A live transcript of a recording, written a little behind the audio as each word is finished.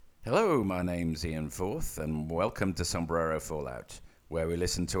Hello, my name's Ian Forth, and welcome to Sombrero Fallout, where we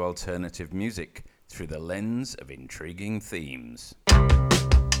listen to alternative music through the lens of intriguing themes.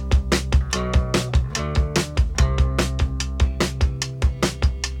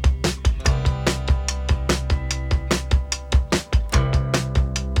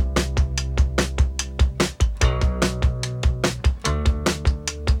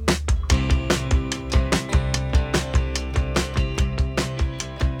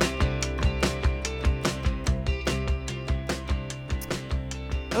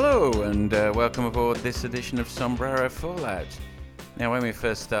 Hello, and welcome aboard this edition of Sombrero Fallout. Now, when we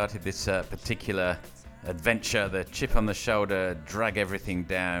first started this particular adventure, the chip on the shoulder, drag everything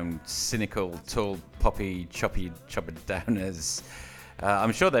down, cynical, tall, poppy, choppy, chopper downers,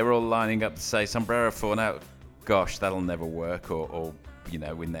 I'm sure they were all lining up to say Sombrero Fallout, gosh, that'll never work, or you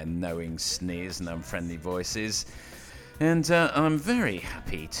know, in their knowing sneers and unfriendly voices. And I'm very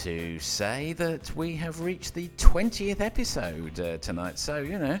happy to say that we have reached the 20th episode tonight. So,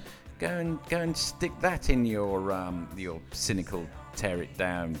 you know, go and stick that in your cynical tear it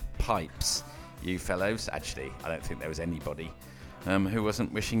down pipes, you fellows. Actually, I don't think there was anybody who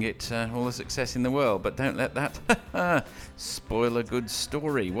wasn't wishing it all the success in the world. But don't let that spoil a good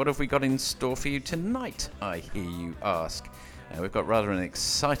story. What have we got in store for you tonight, I hear you ask? We've got rather an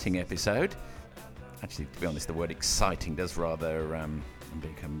exciting episode. Actually, to be honest, the word exciting does rather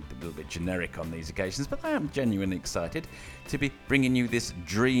become a little bit generic on these occasions, but I am genuinely excited to be bringing you this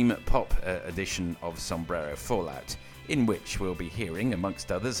dream pop edition of Sombrero Fallout, in which we'll be hearing,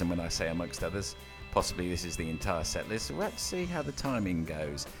 amongst others, and when I say amongst others, possibly this is the entire set list, so let's see how the timing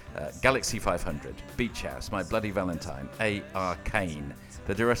goes. Galaxy 500, Beach House, My Bloody Valentine, A. Arcane,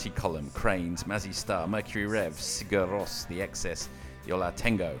 The Duretti Column, Cranes, Mazzy Star, Mercury Rev, Sigur Rós, The Excess, Yo La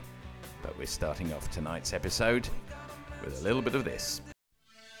Tengo. But we're starting off tonight's episode with a little bit of this.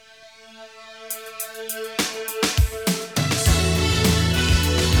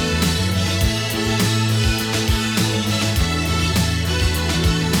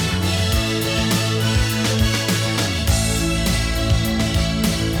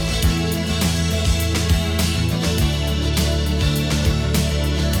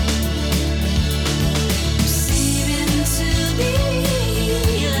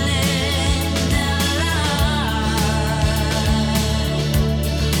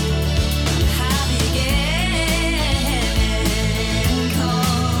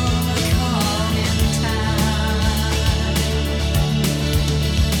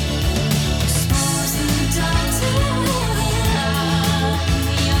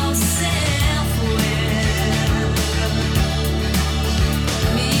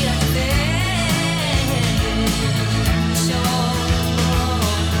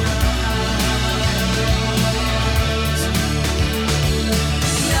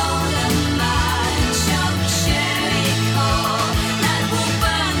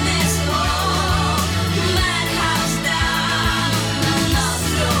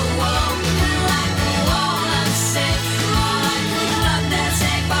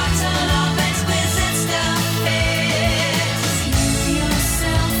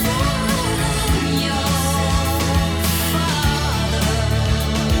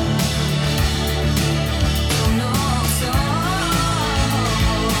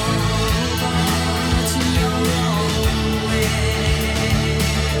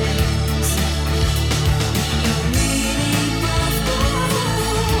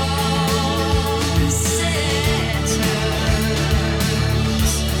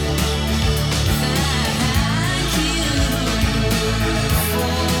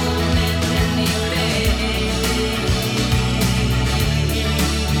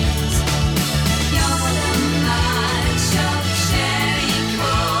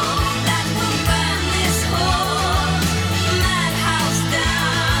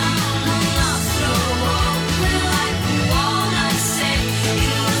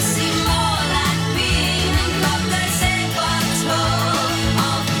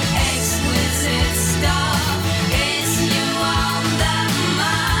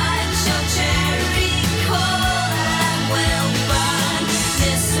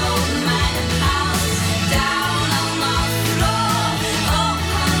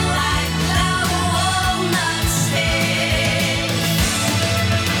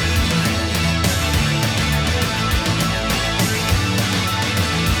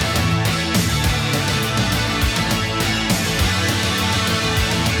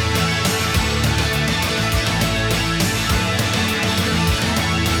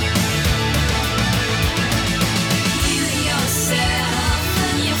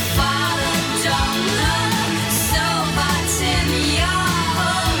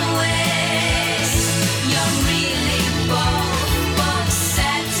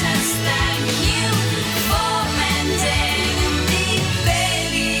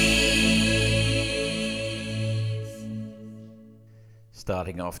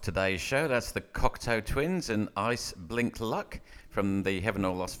 Starting off today's show, that's the Cocteau Twins and Ice Blink Luck from the Heaven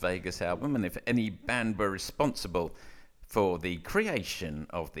or Las Vegas album. And if any band were responsible for the creation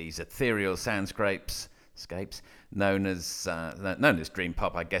of these ethereal soundscapes known as dream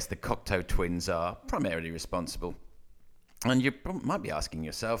pop, I guess the Cocteau Twins are primarily responsible. And you might be asking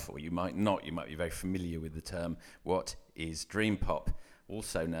yourself, or you might not, you might be very familiar with the term, what is dream pop?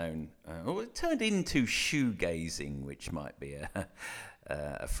 Also known, or it turned into shoegazing, which might be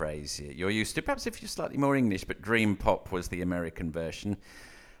a phrase you're used to. Perhaps if you're slightly more English, but dream pop was the American version.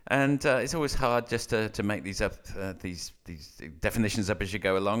 And it's always hard just to make these definitions up as you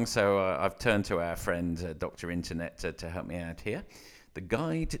go along. So I've turned to our friend Dr. Internet to help me out here. The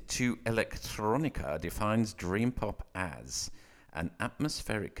Guide to Electronica defines dream pop as an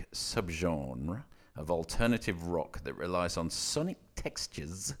atmospheric subgenre of alternative rock that relies on sonic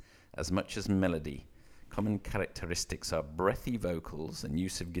textures as much as melody. Common characteristics are breathy vocals and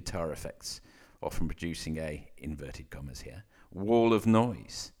use of guitar effects, often producing a, inverted commas here, wall of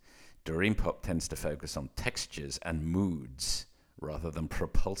noise. Dream pop tends to focus on textures and moods rather than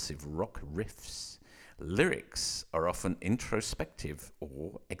propulsive rock riffs. Lyrics are often introspective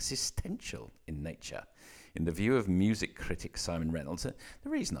or existential in nature. In the view of music critic Simon Reynolds, the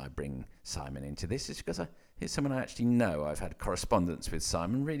reason I bring Simon into this is because he's someone I actually know. I've had correspondence with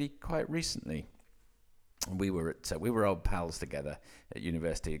Simon really quite recently. We were old pals together at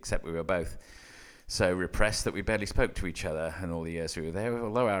university, except we were both so repressed that we barely spoke to each other in all the years we were there,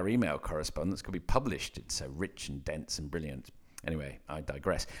 although our email correspondence could be published. It's so rich and dense and brilliant. Anyway, I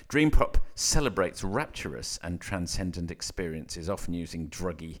digress. Dream pop celebrates rapturous and transcendent experiences, often using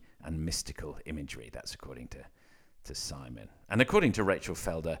druggy and mystical imagery. That's according to Simon. And according to Rachel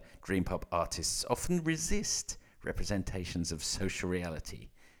Felder, dream pop artists often resist representations of social reality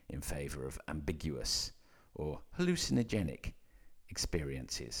in favour of ambiguous or hallucinogenic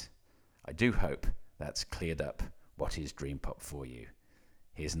experiences. I do hope that's cleared up what is dream pop for you.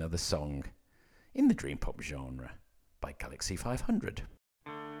 Here's another song in the dream pop genre by Galaxy 500.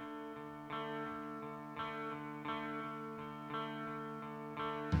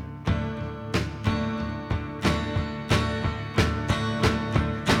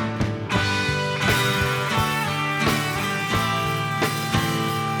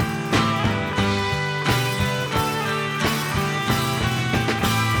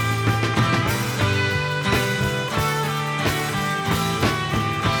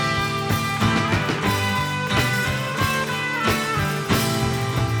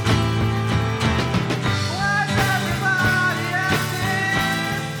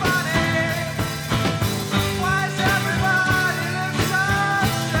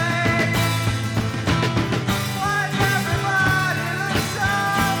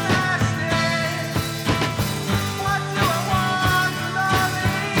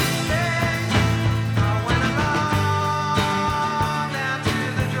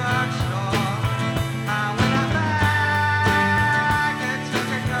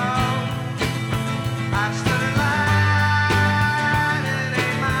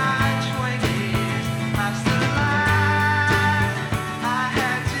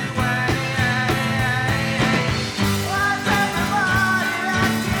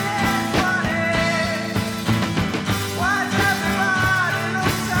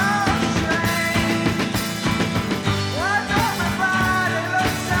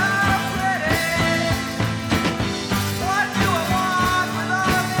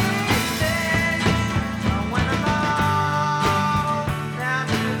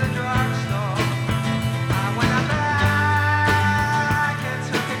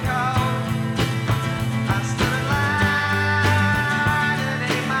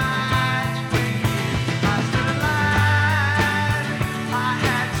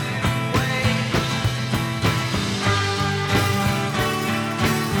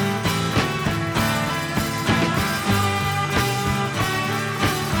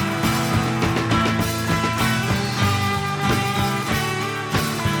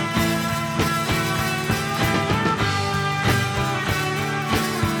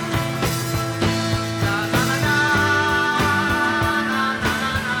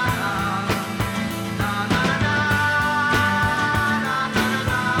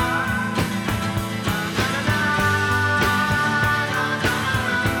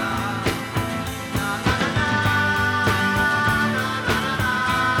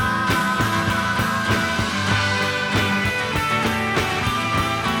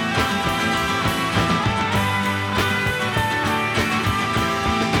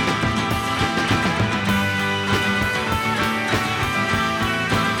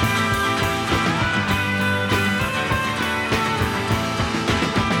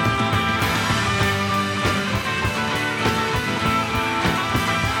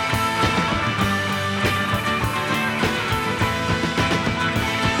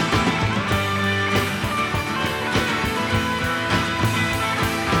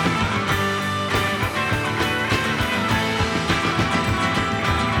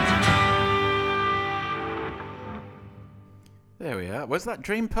 Was that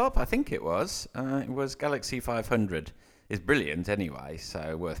Dream Pop? I think it was. It was Galaxy 500. It's brilliant anyway,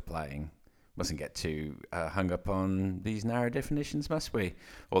 so worth playing. Mustn't get too hung up on these narrow definitions, must we?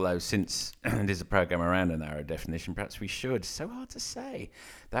 Although since there's a program around a narrow definition, perhaps we should. So hard to say.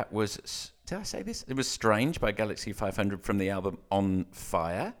 That was, did I say this? It was Strange by Galaxy 500 from the album On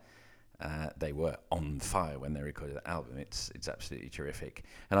Fire. They were on fire when they recorded that album. It's absolutely terrific.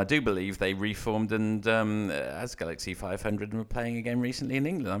 And I do believe they reformed and as Galaxy 500 and were playing again recently in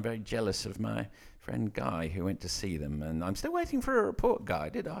England. I'm very jealous of my friend Guy who went to see them, and I'm still waiting for a report. Guy, I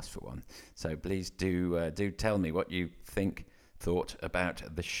did ask for one. So please do tell me what you thought about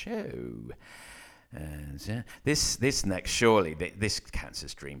the show. This next, surely, this counts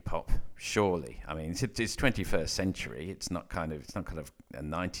as dream pop. Surely, I mean, it's 21st century. It's not kind of a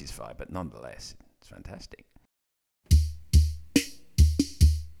 90s vibe, but nonetheless, it's fantastic.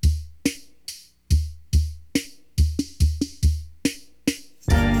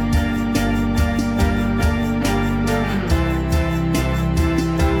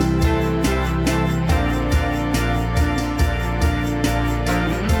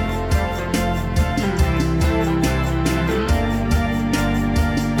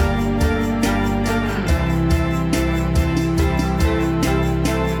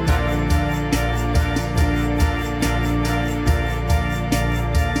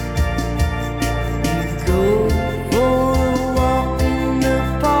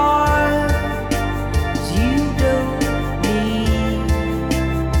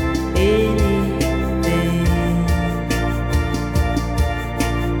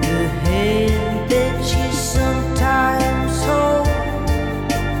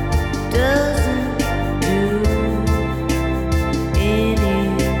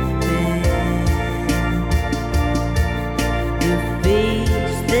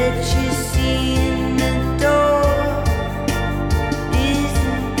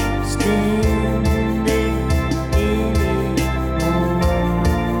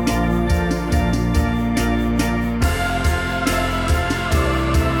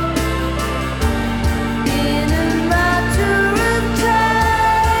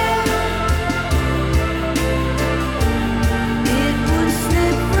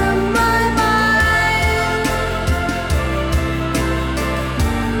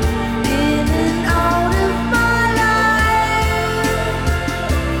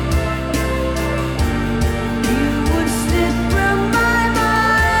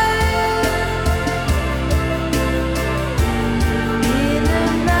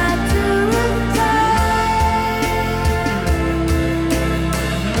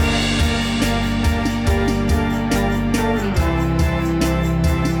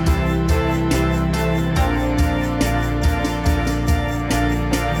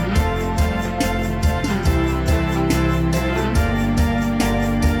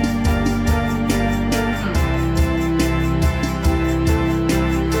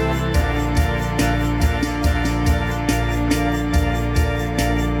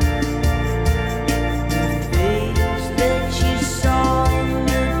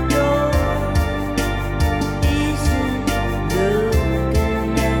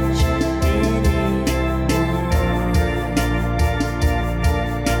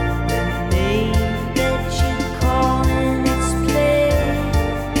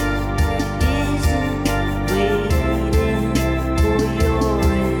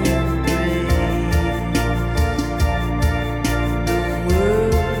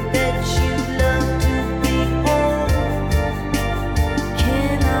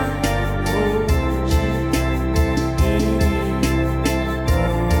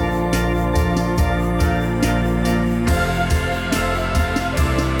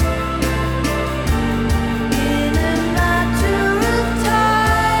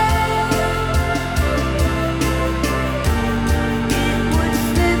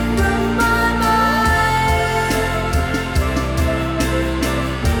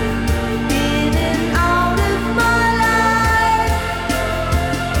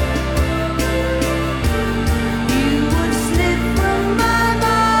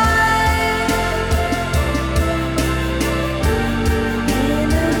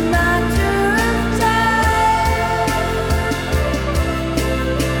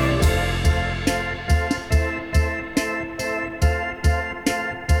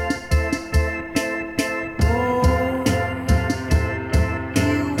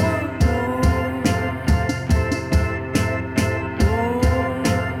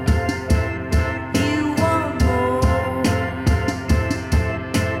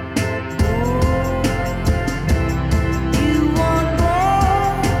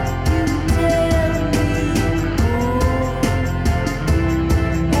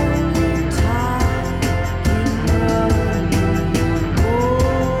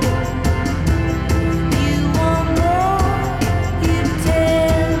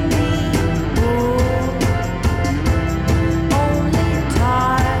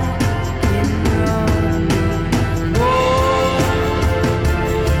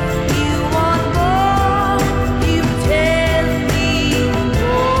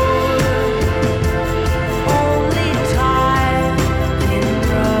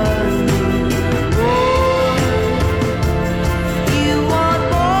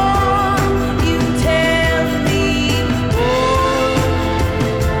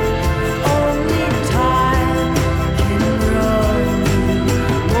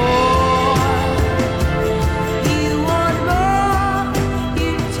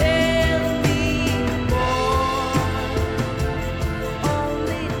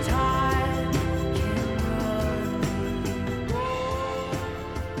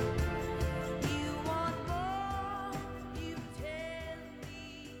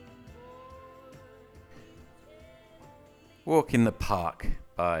 Walk in the Park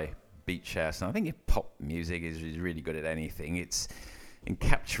by Beach House. And I think if pop music is really good at anything, it's in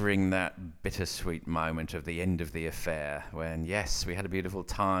capturing that bittersweet moment of the end of the affair when, yes, we had a beautiful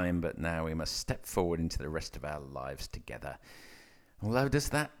time, but now we must step forward into the rest of our lives together. Although, does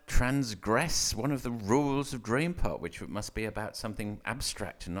that transgress one of the rules of dream pop, which must be about something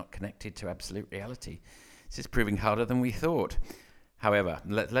abstract and not connected to absolute reality? This is proving harder than we thought. However,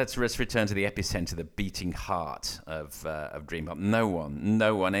 let's return to the epicenter, the beating heart of dream pop. No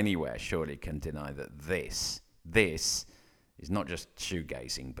one anywhere surely can deny that this is not just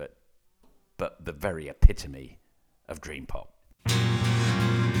shoegazing, but the very epitome of dream pop.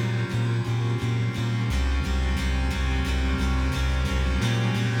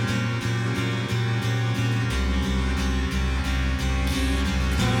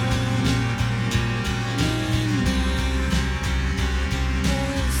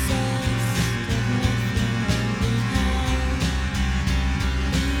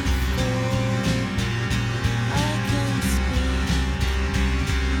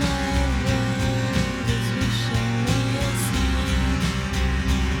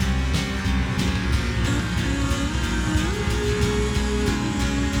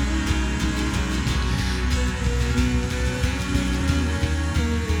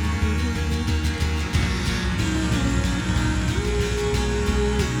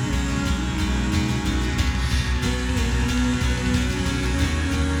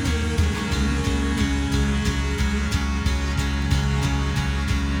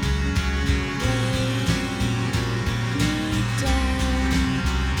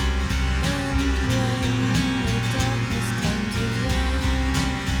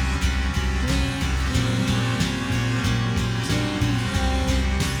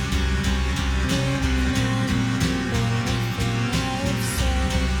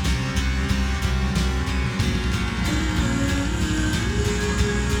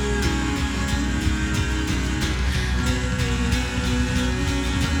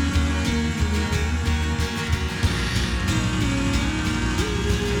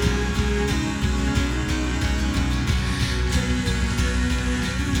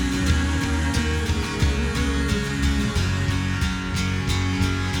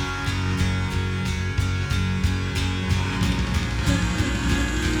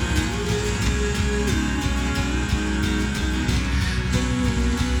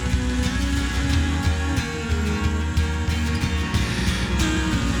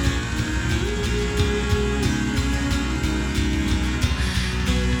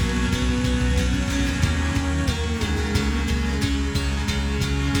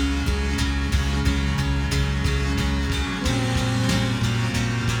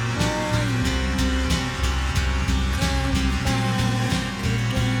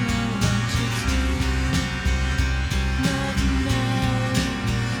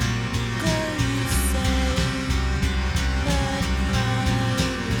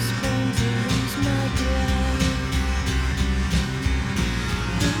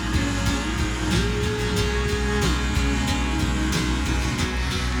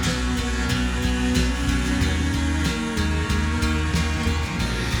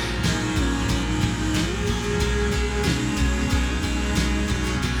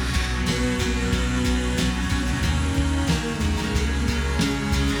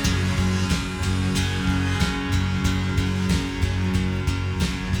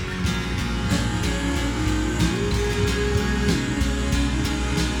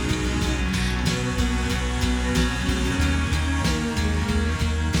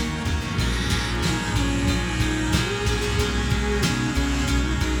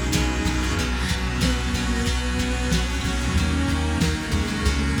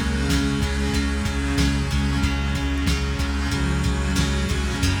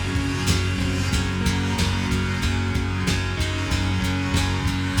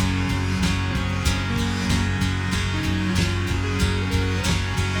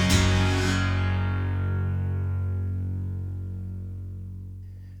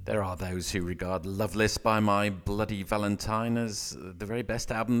 There are those who regard Loveless by My Bloody Valentine as the very best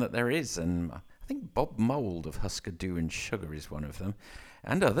album that there is, and I think Bob Mould of Husker Du and Sugar is one of them,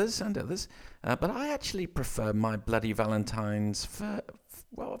 and others. But I actually prefer My Bloody Valentine's for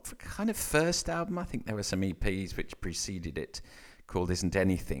kind of first album. I think there were some EPs which preceded it called Isn't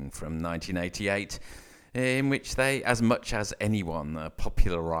Anything from 1988, in which they, as much as anyone,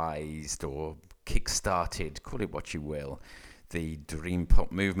 popularised or kick-started, call it what you will, the dream pop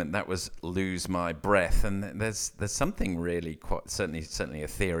movement. That was Lose My Breath, and there's something really quite certainly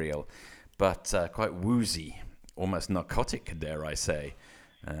ethereal, but quite woozy, almost narcotic, dare I say,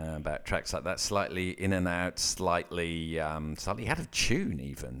 about tracks like that, slightly in and out, slightly out of tune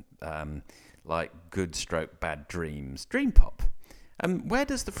even, like Good Stroke Bad Dreams, dream pop. Where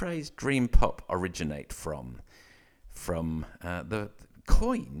does the phrase dream pop originate from? From the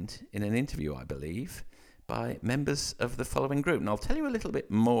coined in an interview, I believe, by members of the following group. And I'll tell you a little bit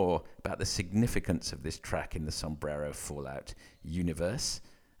more about the significance of this track in the Sombrero Fallout universe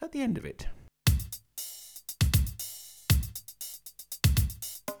at the end of it.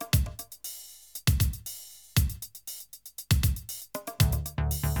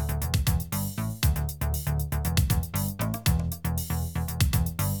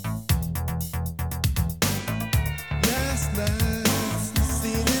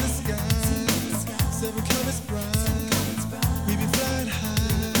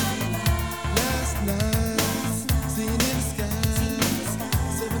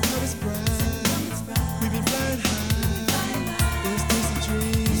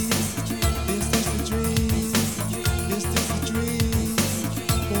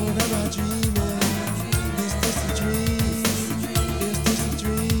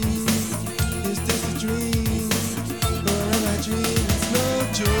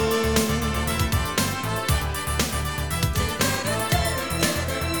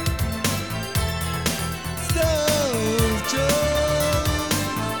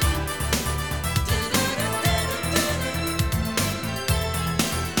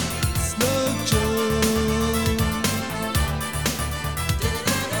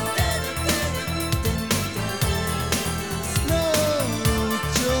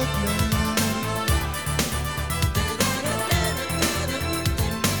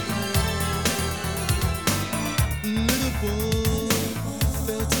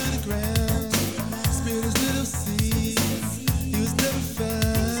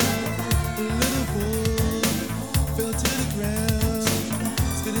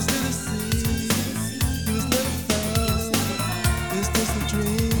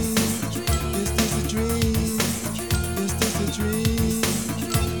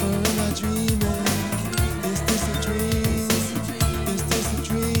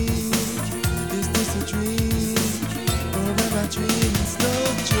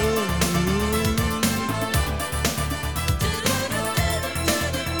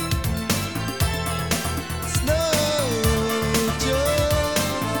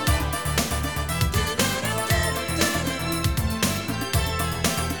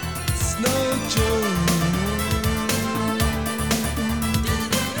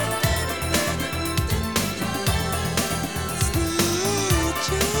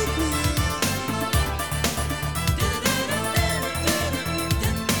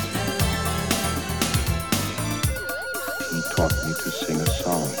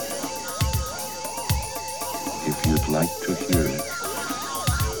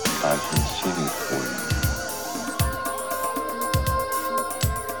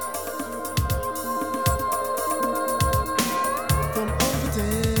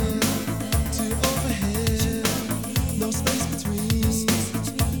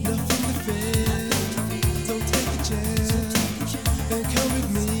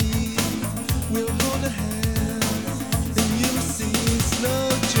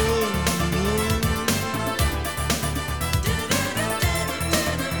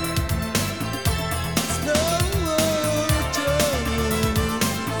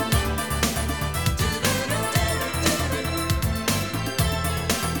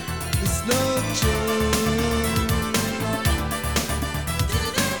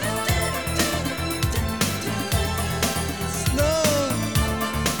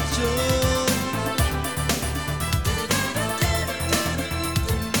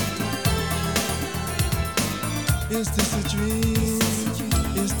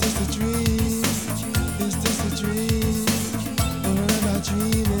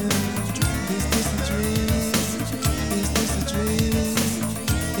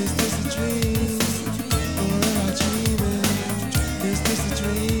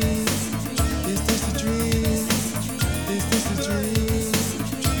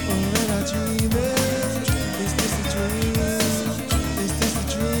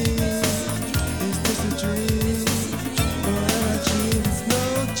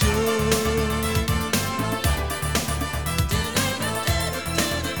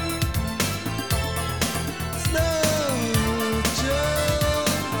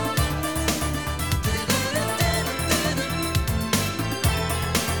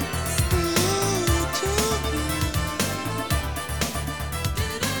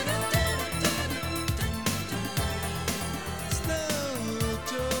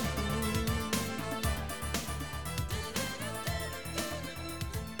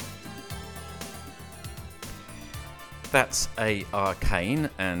 That's A. Arcane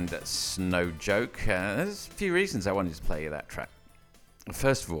and Snow Joke. There's a few reasons I wanted to play you that track.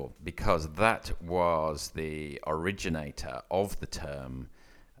 First of all, because that was the originator of the term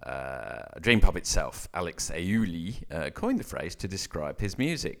Dream Pop itself. Alex Aiuli coined the phrase to describe his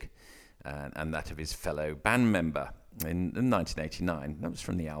music and that of his fellow band member in 1989. That was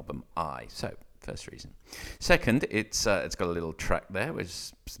from the album I. So, first reason. Second, it's got a little track there,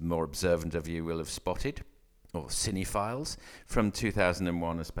 which more observant of you will have spotted, or cinephiles, from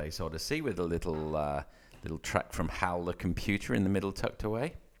 2001: A Space Odyssey, with a little track from HAL the Computer in the middle tucked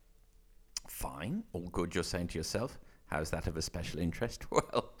away. Fine, all good, you're saying to yourself. How's that of a special interest?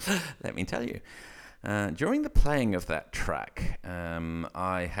 Well, let me tell you. During the playing of that track,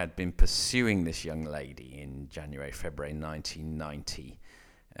 I had been pursuing this young lady in January, February 1990.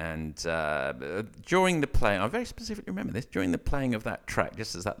 And during the play, I very specifically remember this, during the playing of that track,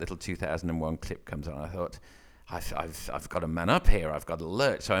 just as that little 2001 clip comes on, I thought, I've got to man up here, I've got to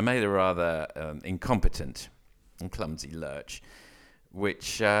lurch. So I made a rather incompetent and clumsy lurch,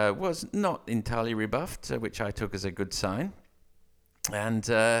 which was not entirely rebuffed, which I took as a good sign. And,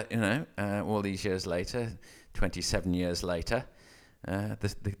 all these years later, 27 years later,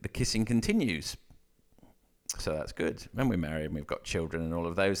 the kissing continues. So that's good. When we're married and we've got children and all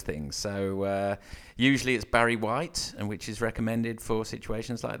of those things. So usually it's Barry White, and which is recommended for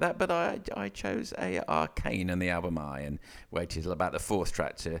situations like that. But I chose Arcane and the album I, and waited till about the fourth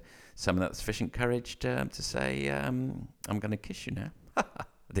track to summon that sufficient courage to say, I'm going to kiss you now. I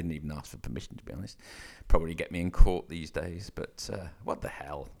didn't even ask for permission, to be honest. Probably get me in court these days, but what the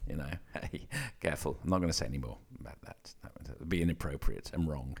hell, Hey, careful. I'm not going to say any more about that. That would be inappropriate and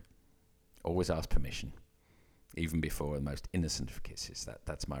wrong. Always ask permission. Even before the most innocent of kisses.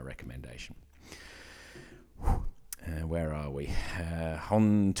 That's my recommendation. Where are we?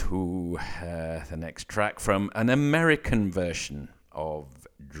 On to the next track from an American version of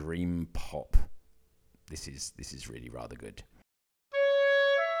Dream Pop. This is really rather good.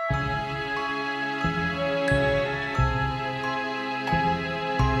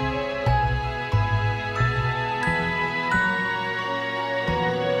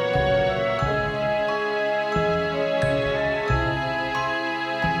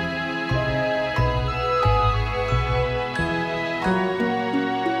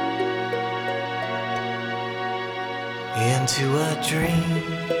 Into a dream,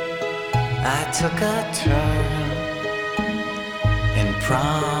 I took a turn and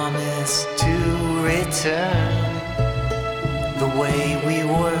promised to return the way we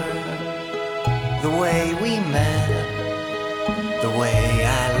were, the way we met, the way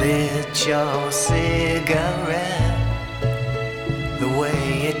I lit your cigarette, the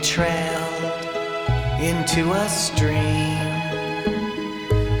way it trailed into a stream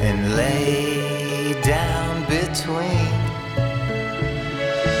and lay down between.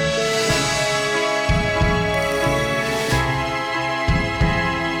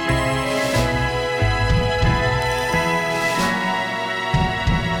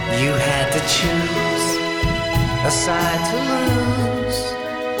 You had to choose a side to lose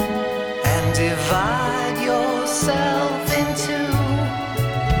and divide yourself into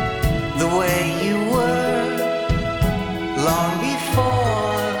the way you were long before.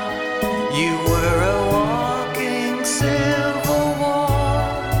 You were a walking civil war,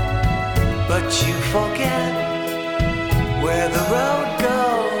 but you forget where the road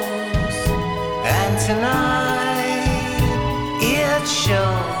goes, and tonight it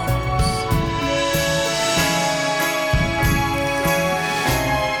shows.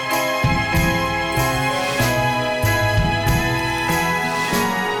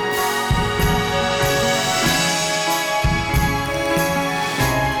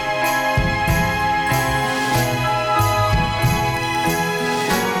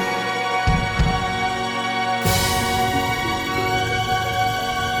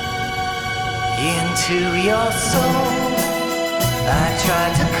 Into your soul I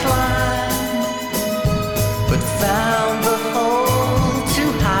tried to climb, but found the hole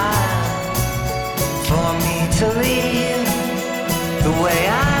too high for me to leave the way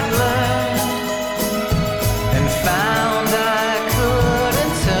I'd learned, and found I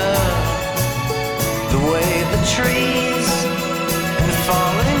couldn't turn the way the trees and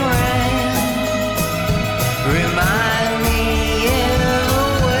falling rain remind me in a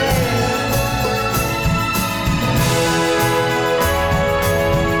way.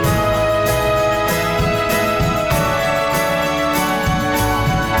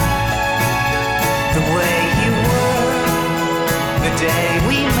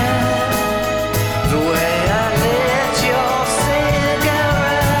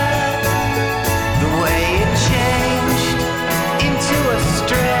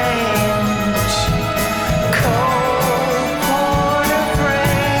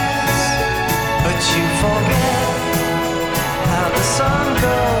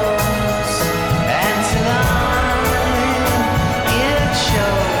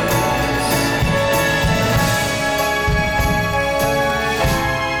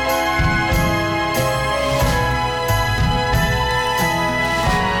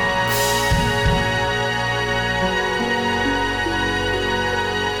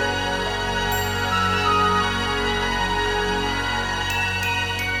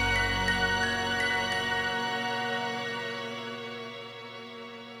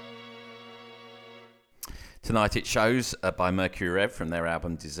 Tonight It Shows by Mercury Rev from their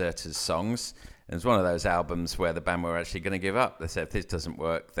album Deserters Songs. And it's one of those albums where the band were actually going to give up. They said, if this doesn't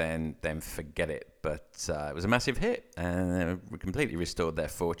work, then forget it. But it was a massive hit, and they completely restored their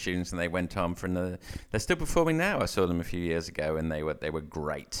fortunes, and they went on for another... They're still performing now. I saw them a few years ago, and they were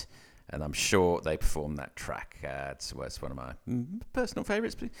great. And I'm sure they performed that track. It's one of my personal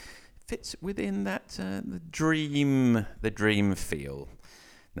favourites. But it fits within that the dream feel.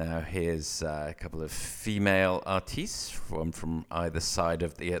 Now here's a couple of female artists from either side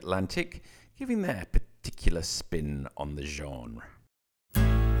of the Atlantic, giving their particular spin on the genre.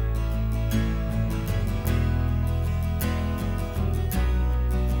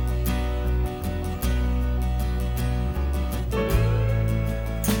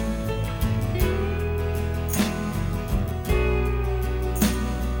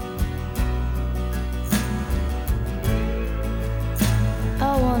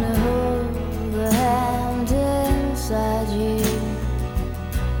 I wanna hold the hand inside you.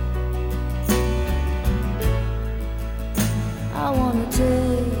 I wanna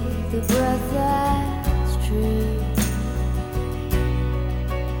take the breath that's true.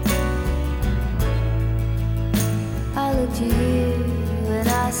 I look to you and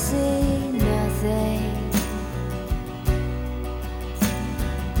I see nothing.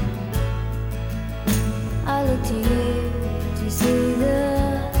 I look to you to see the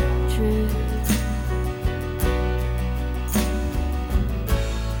truth.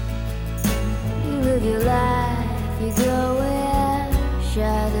 You live your life, you go in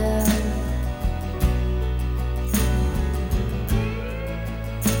shadow.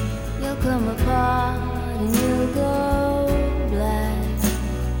 You'll come apart and you'll go black.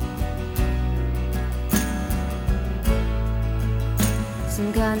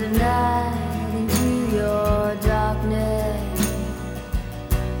 Some kind of night into your darkness.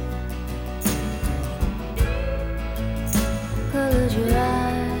 Close your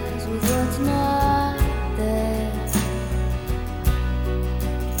eyes with what's not there.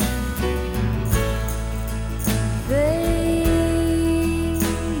 Fade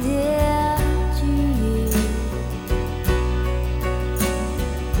into you.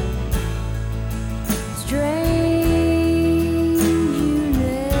 Strange you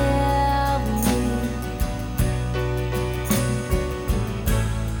never knew.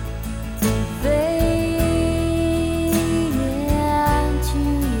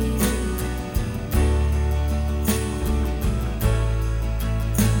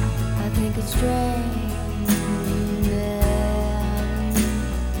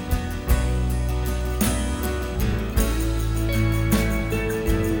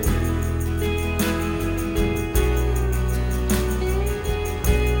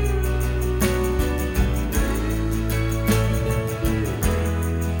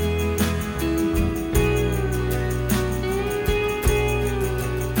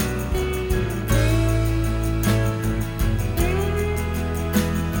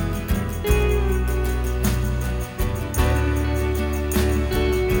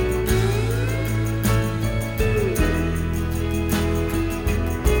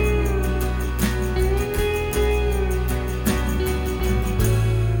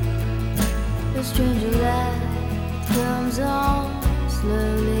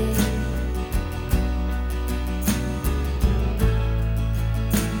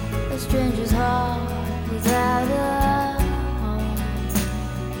 stranger's heart without a home.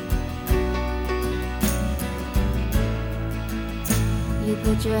 You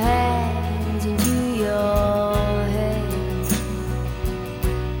put your hands into your head,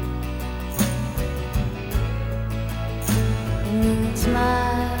 and then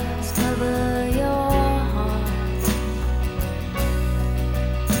smiles cover your heart.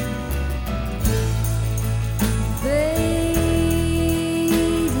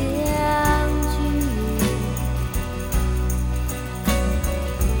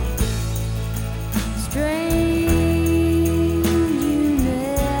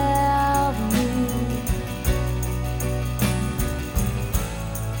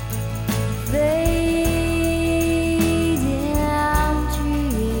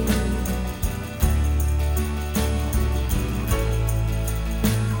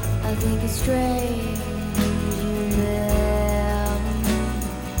 I think it's strange you never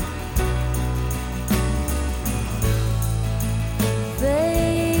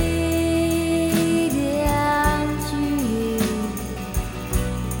fade into you.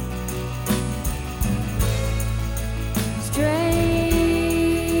 Strange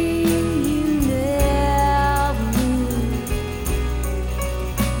you never knew.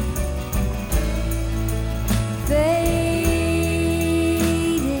 Fade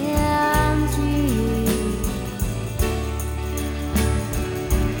into you.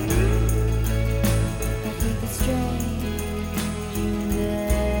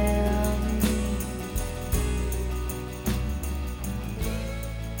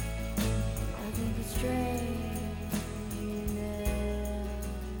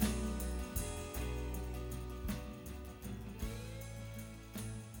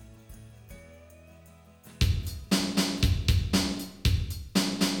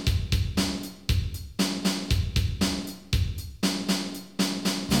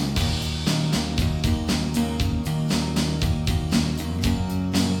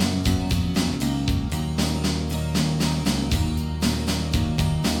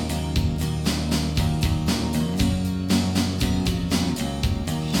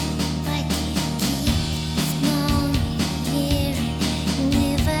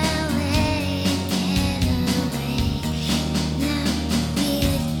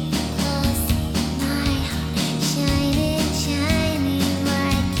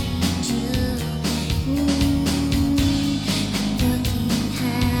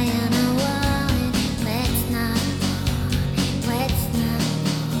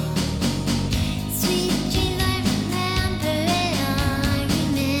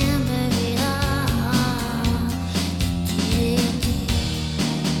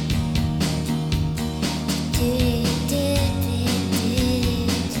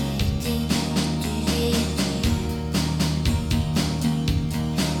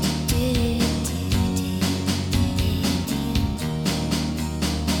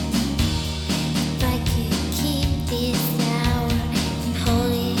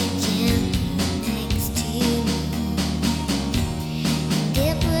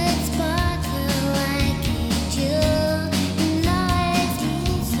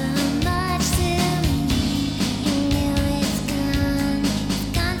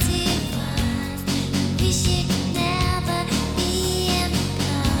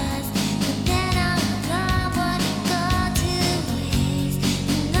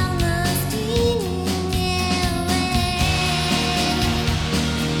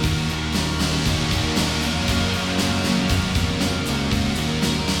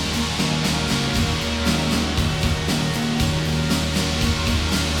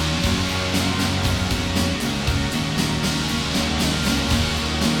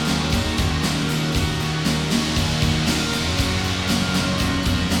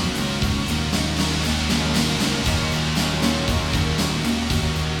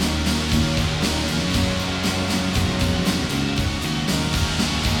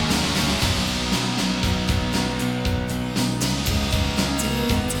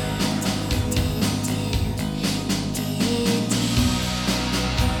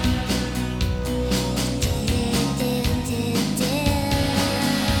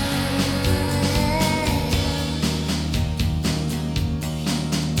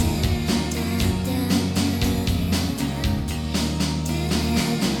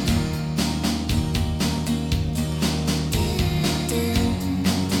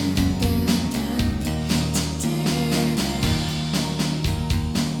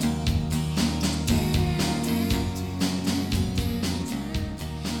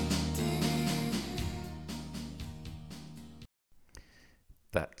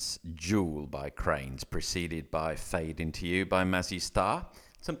 That's Jewel by Cranes, preceded by Fade Into You by Mazzy Star.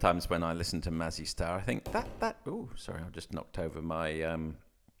 Sometimes when I listen to Mazzy Star, I think oh, sorry, I just knocked over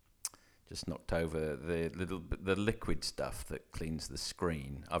the liquid stuff that cleans the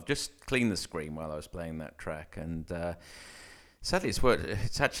screen. I've just cleaned the screen while I was playing that track, and sadly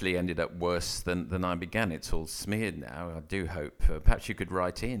it's actually ended up worse than I began. It's all smeared now. I do hope perhaps you could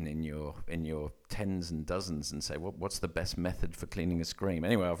write in your tens and dozens and say what's the best method for cleaning a screen.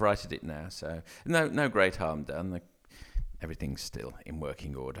 Anyway, I've righted it now, so no great harm done. Everything's still in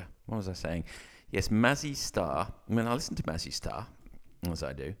working order. What was I saying? Yes, Mazzy Star. When I listen to Mazzy Star, as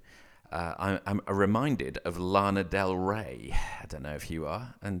I do, I'm reminded of Lana Del Rey. I don't know if you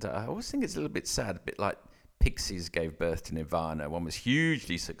are. And I always think it's a little bit sad, a bit like Pixies gave birth to Nirvana. One was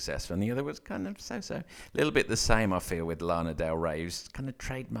hugely successful and the other was kind of so-so. A little bit the same, I feel, with Lana Del Rey, who's kind of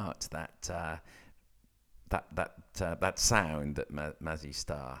trademarked that sound that Mazzy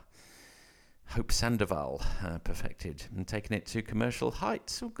Star, Hope Sandoval, perfected and taken it to commercial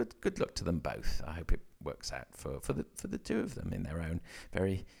heights. Well, good luck to them both. I hope it works out for the two of them in their own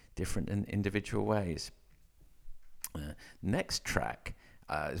very different and individual ways. Next track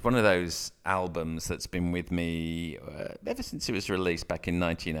is one of those albums that's been with me ever since it was released back in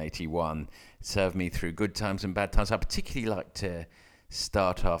 1981. It served me through good times and bad times. I particularly like to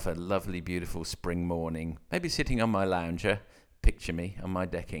start off a lovely, beautiful spring morning, maybe sitting on my lounger, picture me on my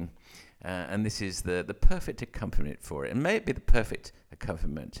decking, and this is the perfect accompaniment for it, and may it be the perfect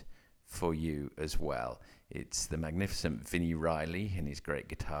accompaniment for you as well. It's the magnificent Vinnie Riley and his great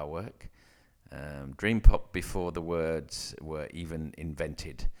guitar work. Dream pop before the words were even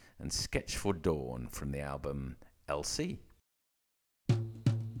invented, and Sketch for Dawn from the album LC.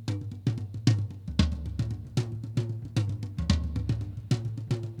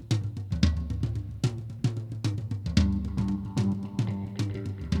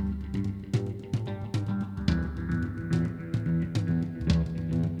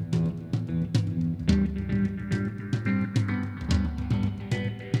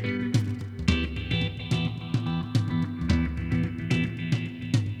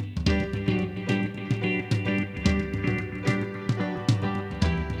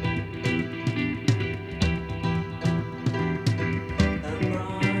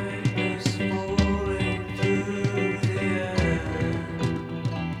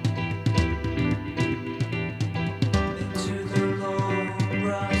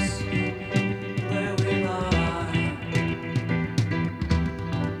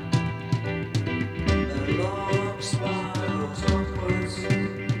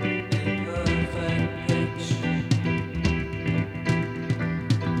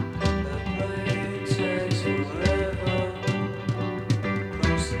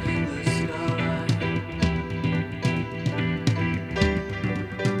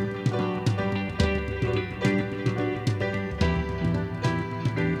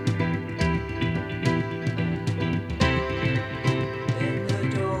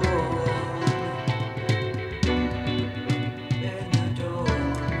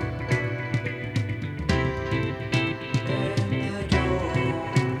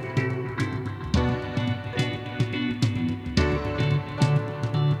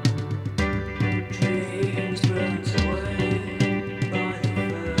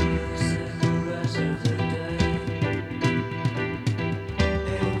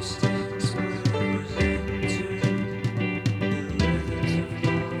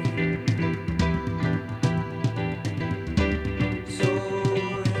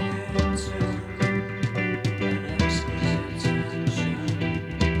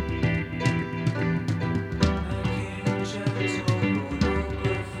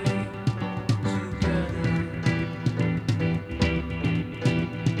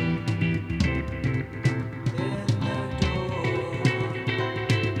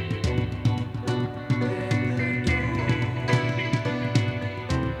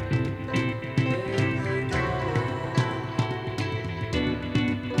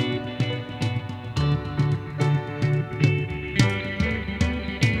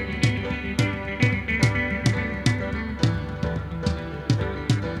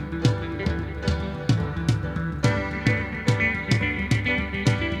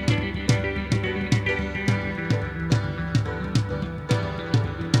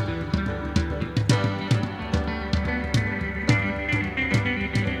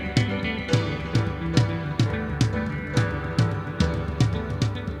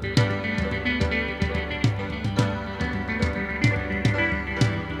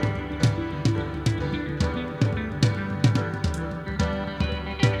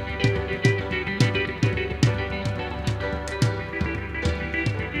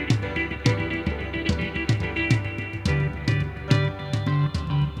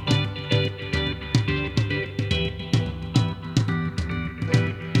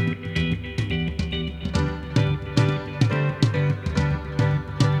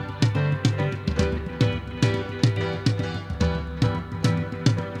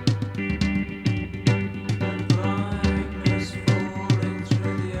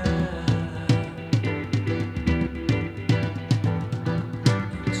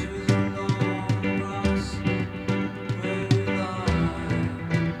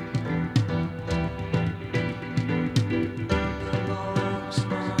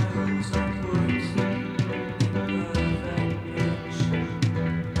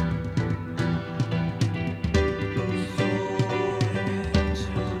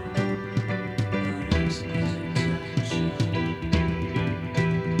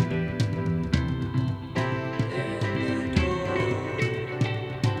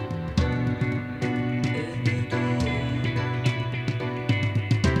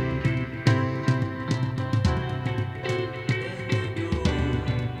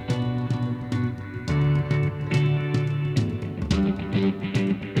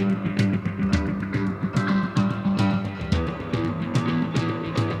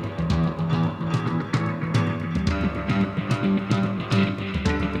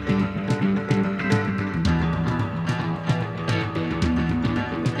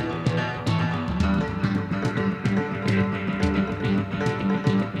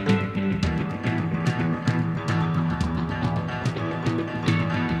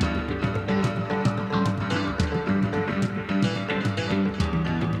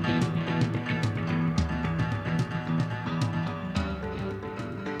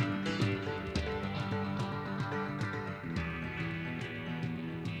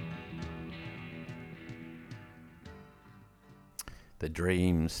 The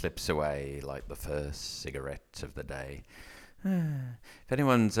dream slips away like the first cigarette of the day. If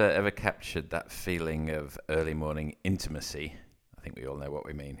anyone's ever captured that feeling of early morning intimacy, I think we all know what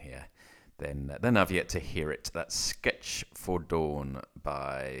we mean here, then I've yet to hear it. That Sketch for Dawn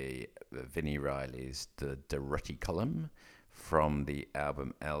by Vinnie Riley's The Rutty Column from the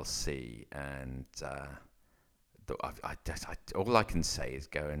album LC, and all I can say is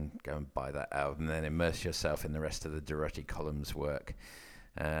go and buy that album, and then immerse yourself in the rest of the Durruti Columns work.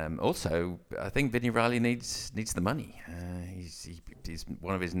 Also, I think Vinnie Riley needs the money. He's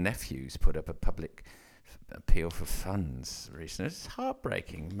one of his nephews put up a public appeal for funds recently. It's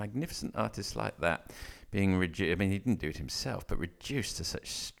heartbreaking. Magnificent artists like that being reduced. I mean, he didn't do it himself, but reduced to such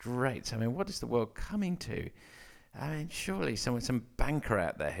straits. I mean, what is the world coming to? I mean, surely some banker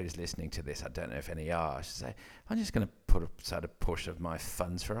out there who's listening to this, I don't know if any are, should say, I'm just going to put aside a portion of my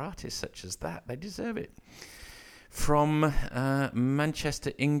funds for artists such as that. They deserve it. From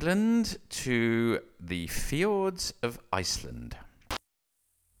Manchester, England to the fjords of Iceland.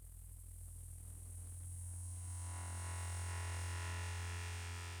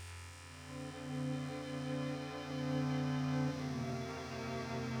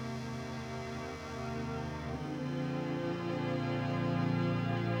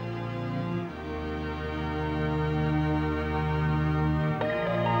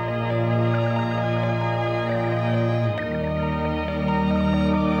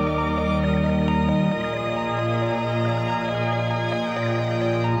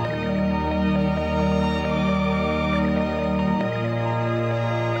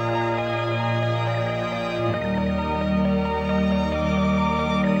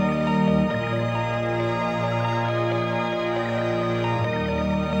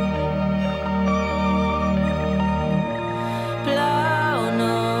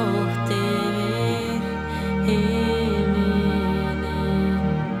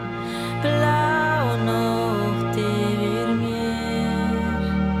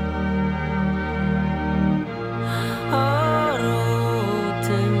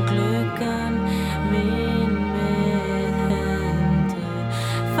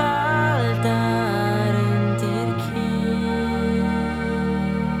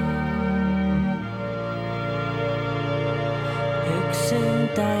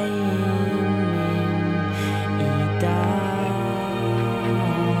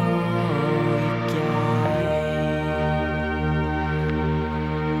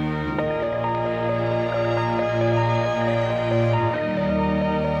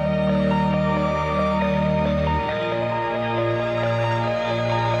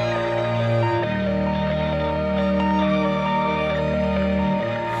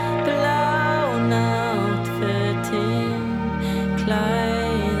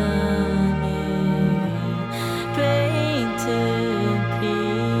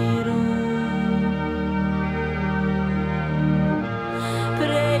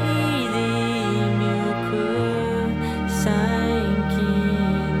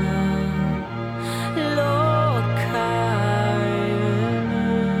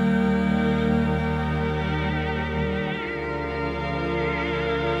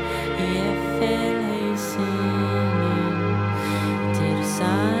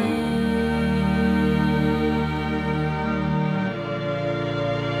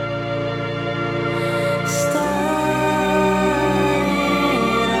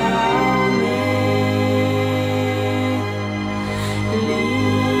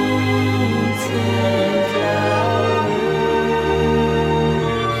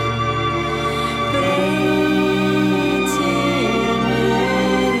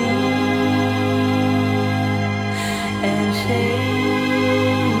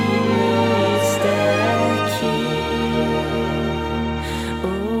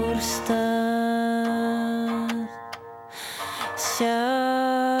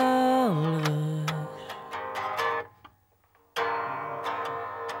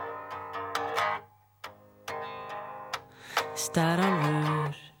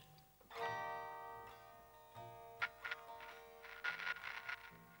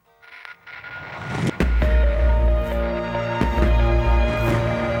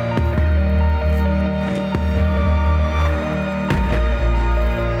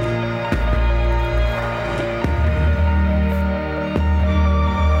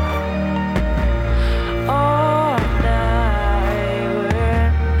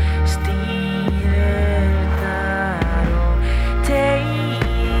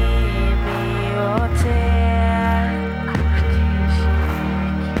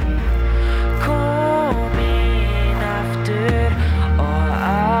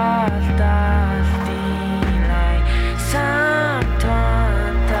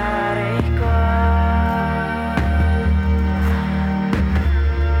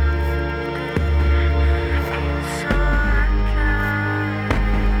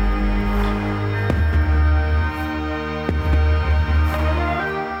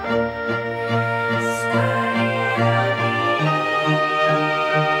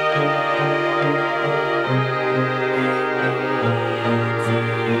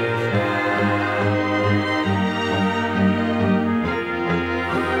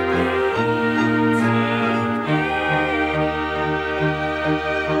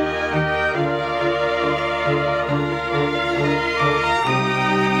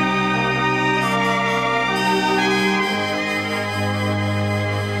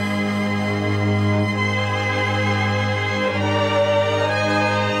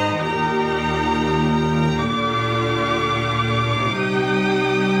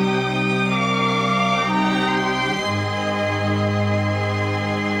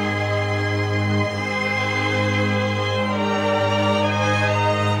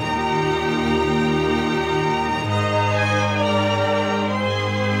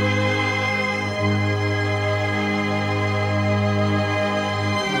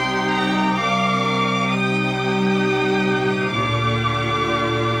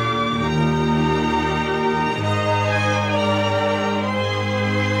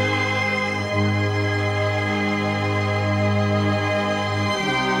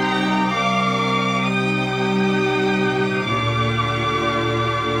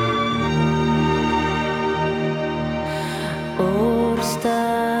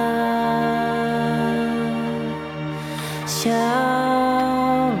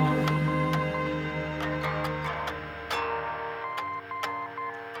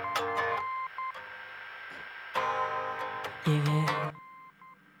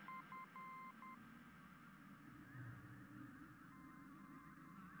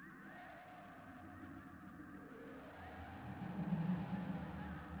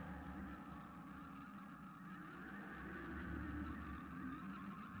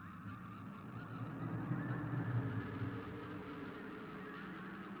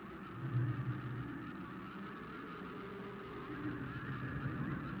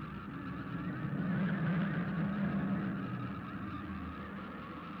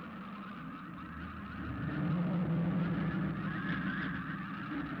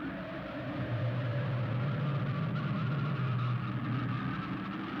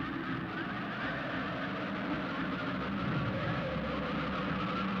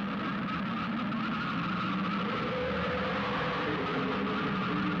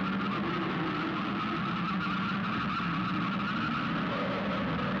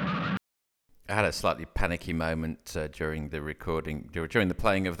 I had a slightly panicky moment during the recording, during the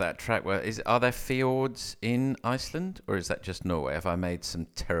playing of that track. Are there fjords in Iceland, or is that just Norway? Have I made some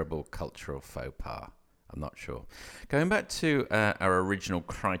terrible cultural faux pas? I'm not sure. Going back to our original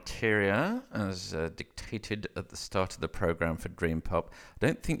criteria, as dictated at the start of the program for Dream Pop, I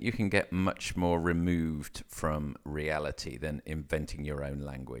don't think you can get much more removed from reality than inventing your own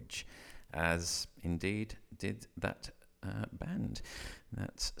language, as indeed did that band.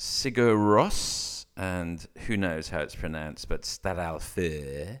 That's Sigur Rós, and who knows how it's pronounced, but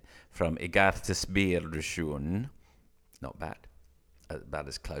Staðalför from Ígarðisbýrðusjón. Not bad. About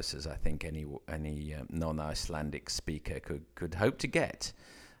as close as I think any non-Icelandic speaker could hope to get.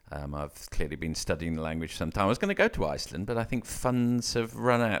 I've clearly been studying the language for some time. I was going to go to Iceland, but I think funds have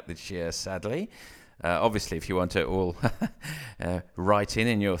run out this year, sadly. Obviously, if you want to all write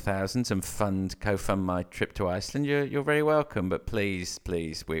in your thousands and co-fund my trip to Iceland, you're very welcome. But please,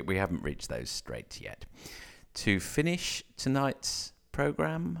 we haven't reached those straits yet. To finish tonight's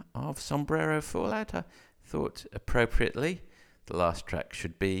program of Sombrero Fallout, I thought appropriately the last track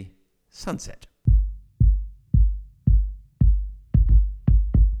should be Sunset.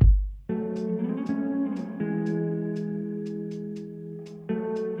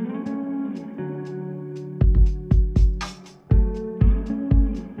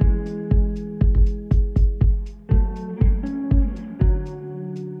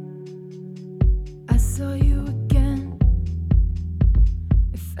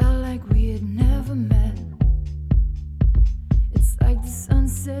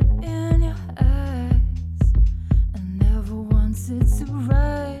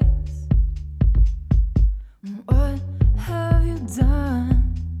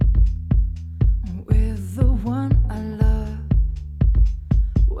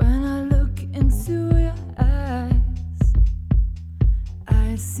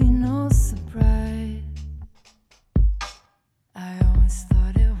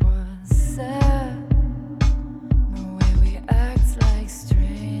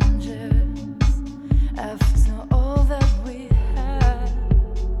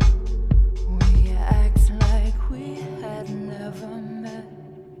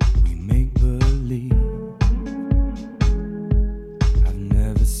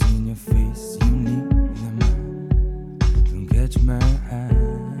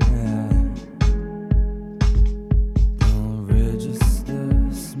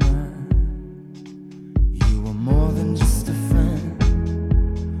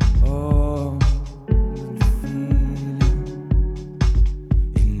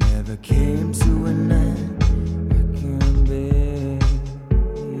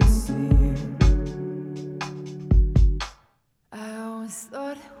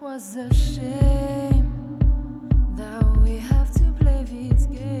 it was a shame that we have to play these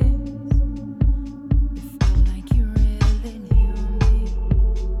games. It felt like you really knew me.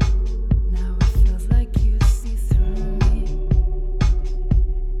 Now it feels like you see through me.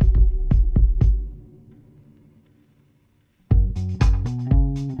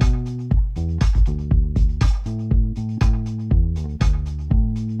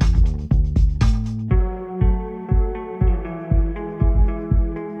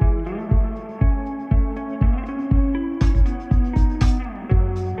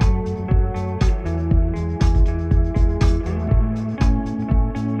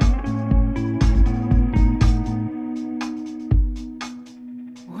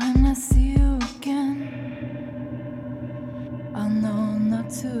 When I see you again, I'll know not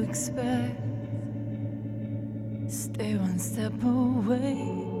to expect. Stay one step away.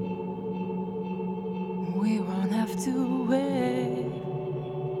 We won't have to wait.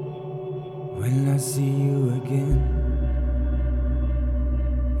 When I see you again,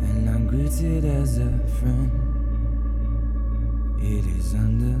 and I'm greeted as a friend, it is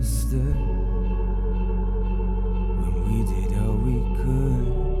understood. When we did all we could,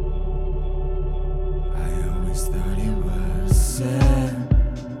 I always thought it was sad,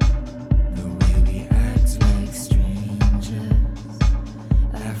 the way we act like strangers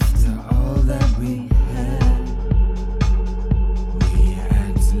after all that we had. We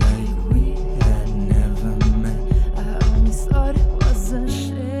act like we had never met. I always thought it was a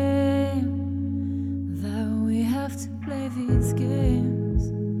shame that we have to play these games.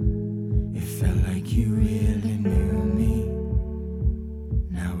 It felt like you really knew me.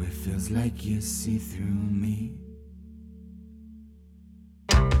 Now it feels like you see through me.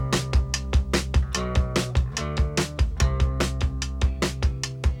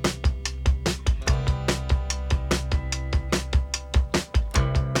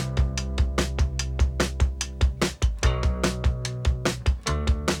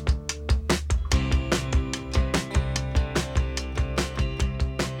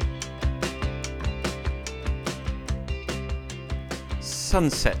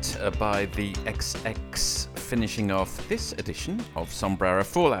 Sunset by the XX, finishing off this edition of Sombrero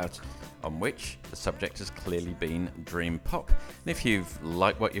Fallout, on which the subject has clearly been dream pop. And if you've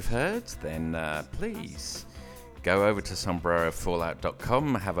liked what you've heard, then please go over to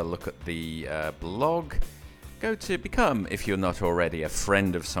sombrerofallout.com, have a look at the blog, go to become, if you're not already, a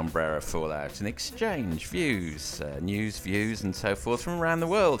friend of Sombrero Fallout and exchange views, news, views and so forth from around the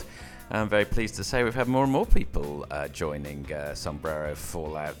world. I'm very pleased to say we've had more and more people joining Sombrero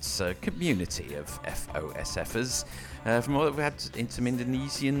Fallout's community of FOSFers. From all that we had some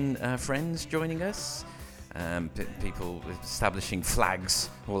Indonesian friends joining us, people establishing flags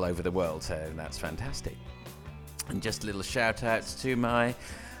all over the world, so that's fantastic. And just a little shout out to my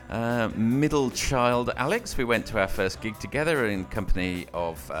middle child Alex. We went to our first gig together in company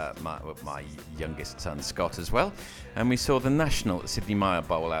of my youngest son Scott as well, and we saw the National at the Sydney Mire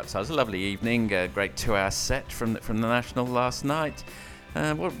Bowl outside. It was a lovely evening, a great 2-hour set from the National last night.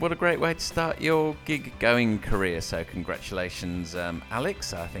 What a great way to start your gig going career, so congratulations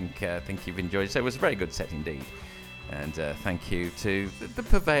Alex. I think you've enjoyed it. So it was a very good set indeed. And thank you to the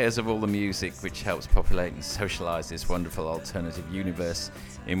purveyors of all the music which helps populate and socialise this wonderful alternative universe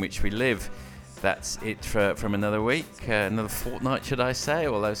in which we live. That's it from another week, another fortnight should I say,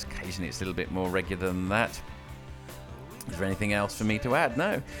 although occasionally it's a little bit more regular than that. Is there anything else for me to add?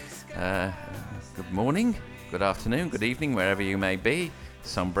 No. Good morning, good afternoon, good evening, wherever you may be.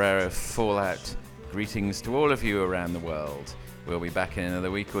 Sombrero Fallout greetings to all of you around the world. We'll be back in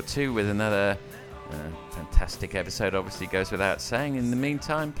another week or two with another fantastic episode, obviously goes without saying. In the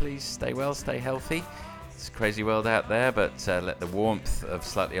meantime, please stay well, stay healthy. It's a crazy world out there, but let the warmth of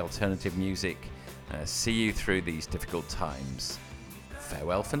slightly alternative music see you through these difficult times.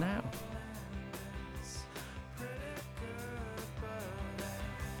 Farewell for now.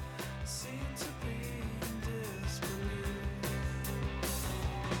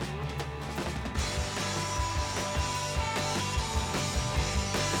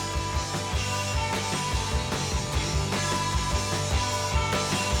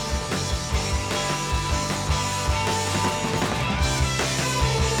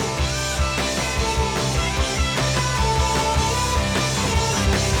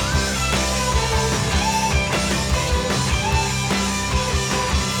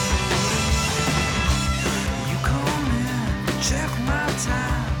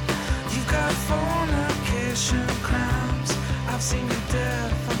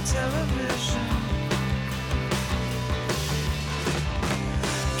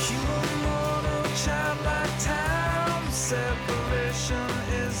 Separation